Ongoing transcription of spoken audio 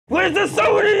Where's the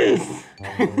Sonys?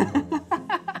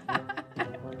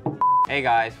 Hey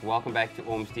guys, welcome back to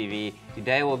OrmsTV.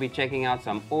 Today we'll be checking out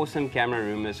some awesome camera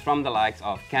rumors from the likes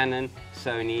of Canon,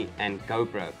 Sony and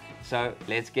GoPro. So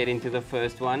let's get into the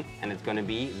first one, and it's going to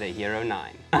be the Hero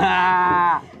 9.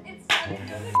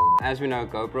 As we know,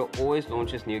 GoPro always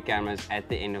launches new cameras at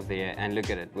the end of the year, and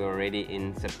look at it, we're already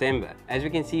in September. As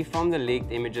we can see from the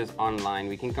leaked images online,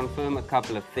 we can confirm a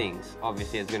couple of things.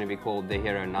 Obviously, it's going to be called the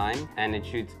Hero 9, and it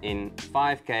shoots in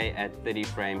 5K at 30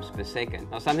 frames per second.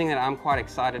 Now, something that I'm quite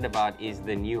excited about is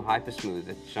the new Hypersmooth.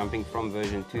 It's jumping from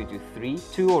version 2 to 3.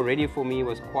 2 already for me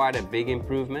was quite a big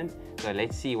improvement. So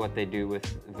let's see what they do with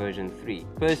version 3.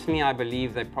 Personally, I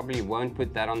believe they probably won't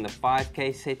put that on the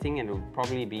 5K setting, and it will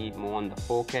probably be more on the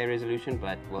 4K resolution,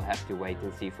 but we'll have to wait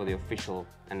and see for the official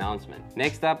announcement.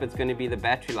 Next up, it's going to be the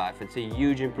battery life. It's a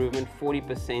huge improvement,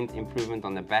 40% improvement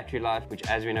on the battery life, which,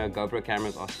 as we know, GoPro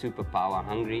cameras are super power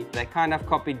hungry. They kind of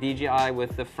copied DJI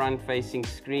with the front-facing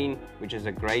screen, which is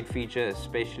a great feature,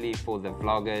 especially for the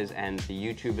vloggers and the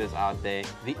YouTubers out there.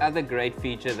 The other great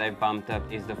feature they've bumped up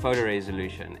is the photo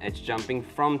resolution. It's jumping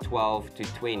from 12 to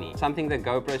 20. Something that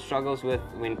GoPro struggles with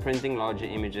when printing larger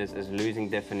images is losing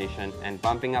definition, and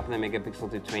bumping up the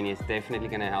megapixel to 20 is definitely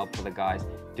going to help for the guys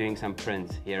doing some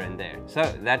prints here and there. So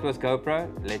that was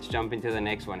GoPro. Let's jump into the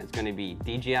next one. It's going to be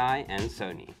DJI and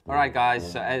Sony. Alright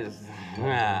guys, so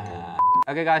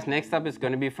okay guys, next up is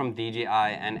going to be from DJI,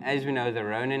 and as we know, the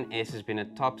Ronin S has been a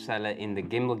top seller in the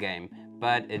gimbal game,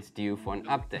 but it's due for an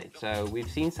update. So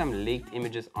we've seen some leaked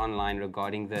images online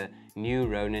regarding the new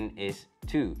Ronin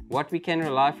S2. What we can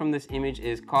rely from this image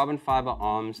is carbon fiber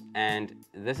arms, and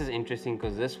this is interesting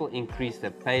because this will increase the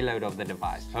payload of the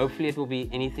device. Hopefully it will be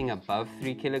anything above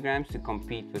 3 kilograms to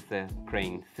compete with the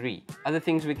Crane 3. Other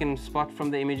things we can spot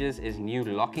from the images is new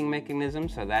locking mechanism,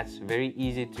 so that's very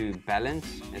easy to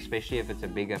balance, especially if it's a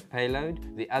bigger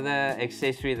payload. The other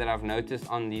accessory that I've noticed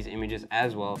on these images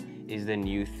as well is the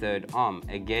new third arm.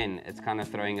 Again, it's kind of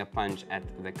throwing a punch at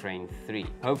the Crane 3.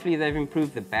 Hopefully they've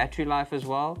improved the battery life as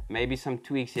well, maybe some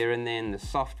tweaks here and there in the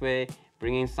software,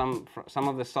 bringing some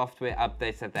of the software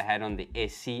updates that they had on the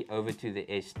SC over to the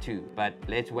S2, but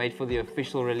let's wait for the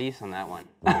official release on that one.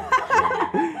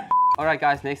 Alright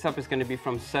guys, next up is going to be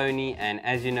from Sony, and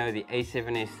as you know, the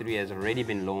A7S III has already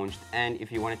been launched, and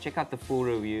if you want to check out the full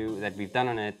review that we've done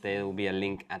on it, there will be a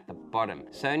link at the bottom.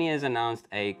 Sony has announced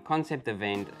a concept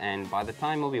event, and by the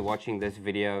time we'll be watching this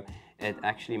video, it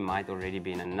actually might already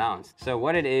been announced. So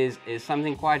what it is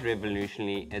something quite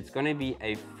revolutionary. It's going to be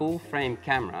a full frame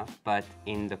camera, but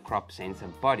in the crop sensor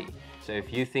body. So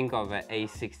if you think of a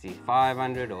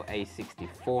A6500 or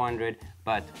A6400,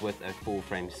 but with a full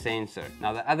frame sensor.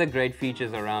 Now the other great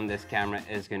features around this camera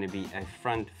is going to be a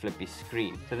front flippy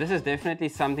screen. So this is definitely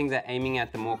something they're aiming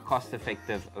at, the more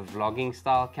cost-effective vlogging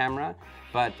style camera,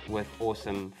 but with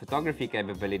awesome photography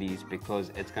capabilities,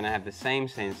 because it's going to have the same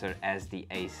sensor as the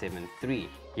A7 III.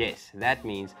 Yes, that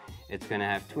means it's going to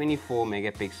have 24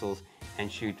 megapixels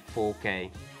and shoot 4K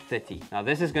 30. Now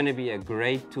this is going to be a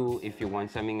great tool if you want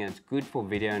something that's good for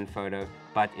video and photo,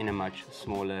 but in a much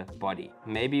smaller body.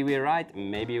 Maybe we're right,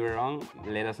 maybe we're wrong.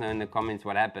 Let us know in the comments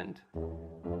what happened.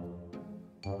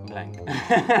 Blank.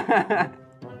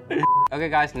 Okay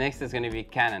guys, next is going to be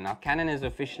Canon. Now Canon has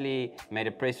officially made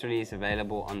a press release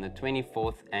available on the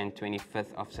 24th and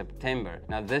 25th of September.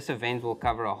 Now this event will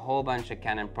cover a whole bunch of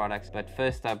Canon products, but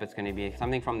first up it's going to be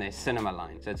something from their cinema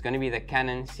line. So it's going to be the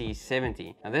Canon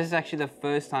C70. Now this is actually the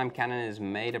first time Canon has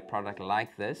made a product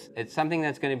like this. It's something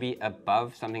that's going to be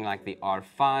above something like the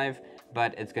R5,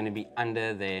 but it's going to be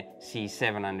under their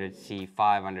C700,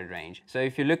 C500 range. So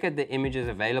if you look at the images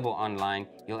available online,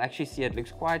 you'll actually see it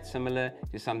looks quite similar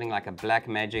to something like a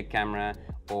Blackmagic camera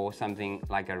or something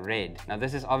like a Red. Now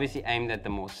this is obviously aimed at the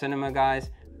more cinema guys,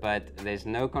 but there's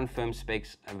no confirmed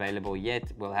specs available yet.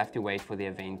 We'll have to wait for the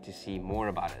event to see more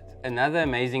about it. Another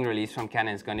amazing release from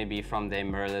Canon is going to be from their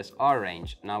mirrorless R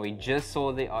range. Now we just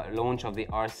saw the launch of the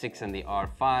R6 and the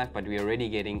R5, but we're already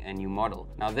getting a new model.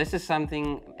 Now this is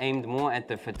something aimed more at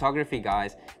the photography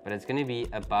guys, but it's going to be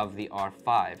above the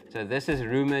R5. So this is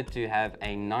rumored to have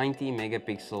a 90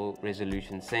 megapixel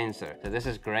resolution sensor. So this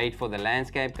is great for the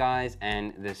landscape guys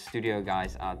and the studio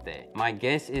guys out there. My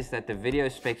guess is that the video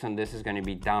specs on this is going to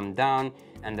be dumbed down,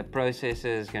 and the processor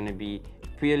is going to be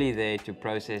purely there to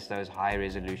process those high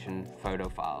resolution photo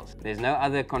files. There's no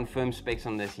other confirmed specs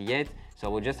on this yet, so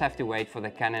we'll just have to wait for the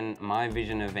Canon My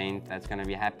Vision event that's going to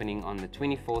be happening on the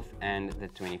 24th and the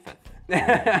 25th.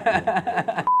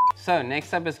 So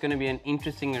next up is going to be an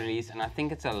interesting release, and I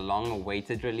think it's a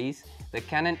long-awaited release. The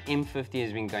Canon M50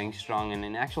 has been going strong, and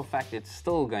in actual fact it's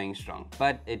still going strong,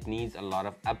 but it needs a lot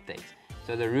of updates.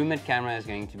 So the rumored camera is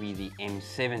going to be the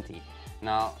M70.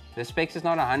 Now, the specs is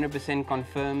not 100%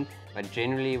 confirmed, but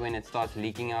generally when it starts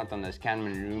leaking out on those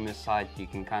Canon rumor site, you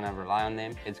can kind of rely on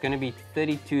them. It's going to be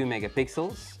 32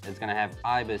 megapixels. It's going to have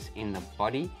IBIS in the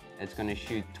body. It's going to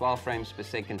shoot 12 frames per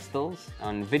second stills.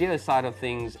 On video side of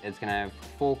things, it's going to have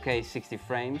 4K 60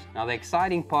 frames. Now the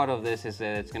exciting part of this is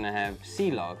that it's going to have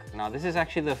C-Log. Now this is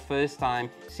actually the first time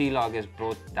C-Log is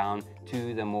brought down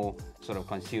to the more sort of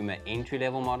consumer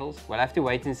entry-level models. We'll have to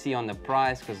wait and see on the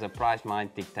price, because the price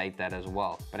might dictate that as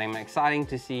well. But I'm excited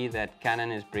to see that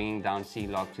Canon is bringing down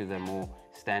C-Log to the more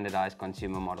standardized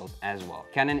consumer models as well.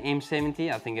 Canon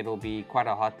M70, I think it'll be quite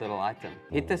a hot little item.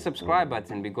 Hit the subscribe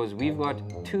button, because we've got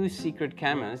 2 secret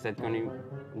cameras that are going to...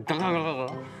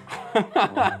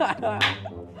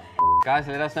 Guys,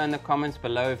 let us know in the comments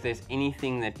below if there's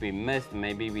anything that we missed.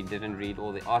 Maybe we didn't read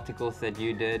all the articles that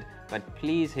you did, but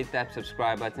please hit that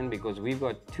subscribe button, because we've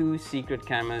got 2 secret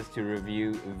cameras to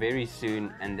review very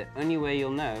soon, and the only way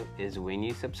you'll know is when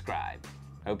you subscribe.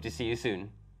 Hope to see you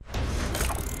soon.